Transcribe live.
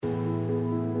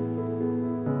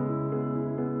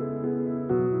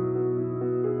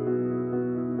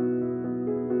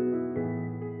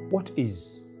What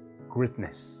is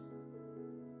greatness?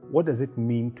 What does it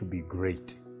mean to be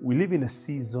great? We live in a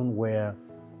season where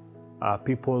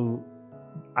people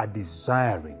are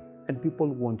desiring and people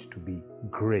want to be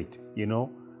great,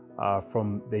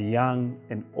 from the young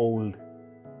and old,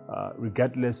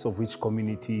 regardless of which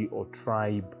community or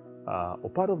tribe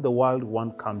or part of the world one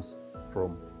comes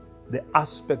from. The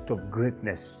aspect of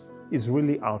greatness is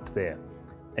really out there.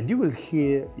 And you will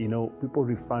hear, people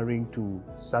referring to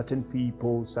certain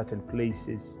people, certain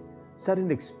places, certain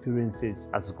experiences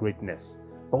as greatness.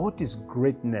 But what is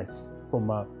greatness from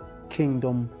a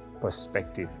kingdom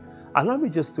perspective? Allow me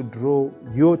just to draw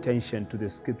your attention to the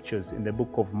scriptures in the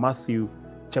book of Matthew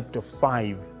chapter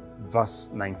 5,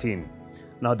 verse 19.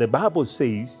 Now the Bible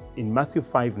says in Matthew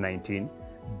 5:19,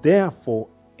 therefore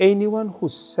anyone who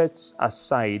sets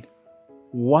aside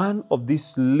one of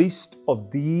this list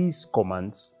of these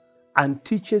commands and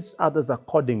teaches others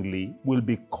accordingly will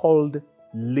be called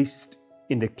least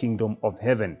in the kingdom of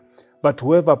heaven. But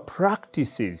whoever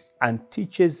practices and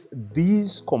teaches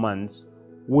these commands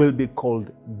will be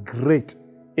called great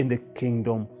in the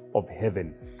kingdom of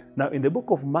heaven. Now, in the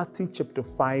book of Matthew chapter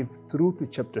 5 through to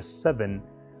chapter 7,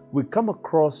 we come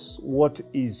across what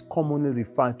is commonly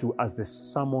referred to as the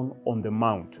Sermon on the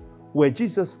Mount, where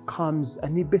Jesus comes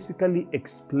and he basically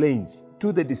explains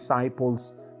to the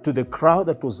disciples, to the crowd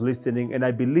that was listening, and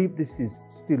I believe this is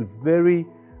still very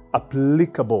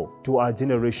applicable to our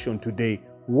generation today.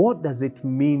 What does it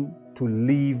mean to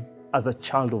live as a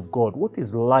child of God? What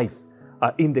is life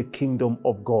in the kingdom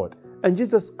of God? And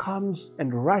Jesus comes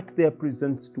and right there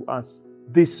presents to us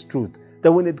this truth,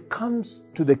 that when it comes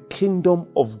to the kingdom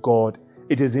of God,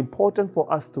 it is important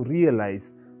for us to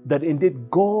realize that indeed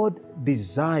God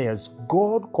desires,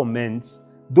 God commends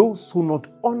those who not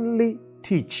only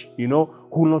teach,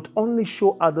 who not only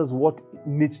show others what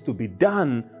needs to be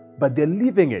done, but they're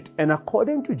living it. And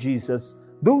according to Jesus,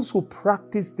 those who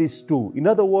practice this too, in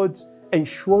other words,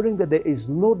 ensuring that there is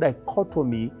no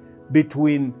dichotomy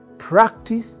between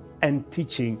practice and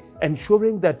teaching,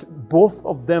 ensuring that both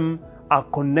of them are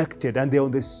connected and they're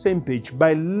on the same page.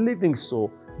 By living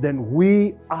so, then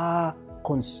we are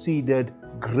considered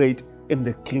great in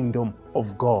the kingdom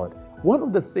of God. One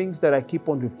of the things that I keep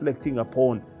on reflecting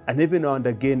upon, and every now and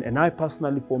again, and I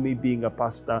personally, for me being a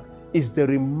pastor, is the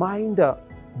reminder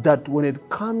that when it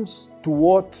comes to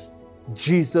what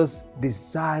Jesus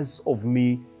desires of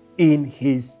me in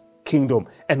his kingdom,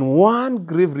 and one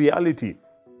grave reality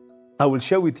I will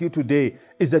share with you today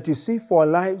is that, you see, for our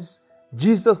lives,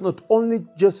 Jesus not only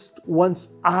just wants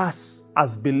us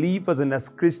as believers and as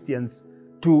Christians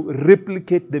to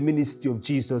replicate the ministry of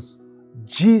Jesus,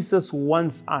 Jesus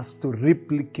wants us to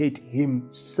replicate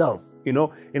himself.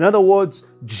 In other words,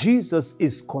 Jesus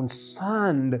is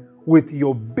concerned with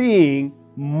your being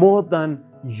more than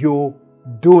your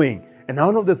doing. And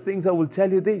one of the things I will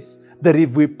tell you this, that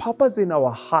if we purpose in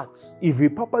our hearts, if we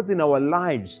purpose in our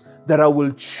lives, that I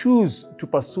will choose to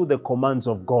pursue the commands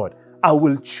of God, I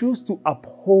will choose to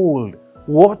uphold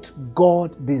what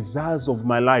God desires of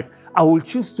my life, I will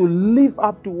choose to live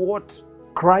up to what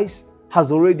Christ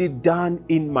has already done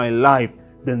in my life,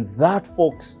 then that,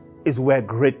 folks, is where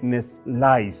greatness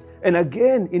lies. And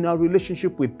again, in our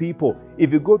relationship with people,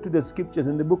 if you go to the scriptures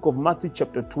in the book of Matthew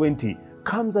chapter 20,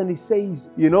 comes and he says,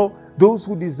 those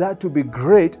who desire to be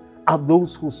great are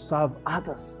those who serve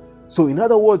others. So in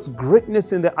other words,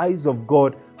 greatness in the eyes of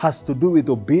God has to do with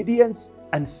obedience,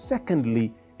 and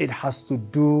secondly, it has to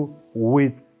do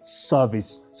with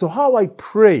service. So how I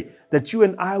pray that you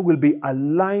and I will be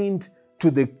aligned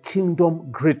to the kingdom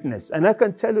greatness. And I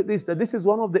can tell you this, that this is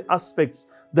one of the aspects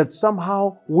that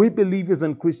somehow we believers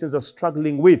and Christians are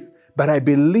struggling with. But I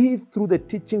believe through the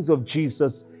teachings of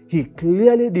Jesus, he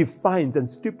clearly defines and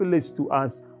stipulates to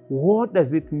us, what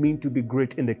does it mean to be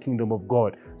great in the kingdom of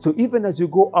God? So even as you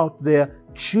go out there,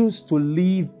 choose to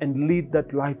live and lead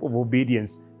that life of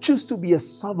obedience. Choose to be a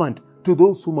servant to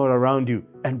those whom are around you.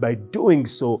 And by doing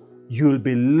so, you'll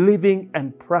be living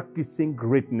and practicing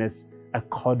greatness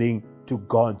according to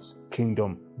God's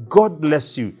kingdom. God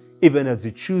bless you, even as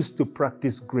you choose to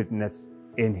practice greatness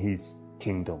in his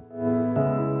kingdom.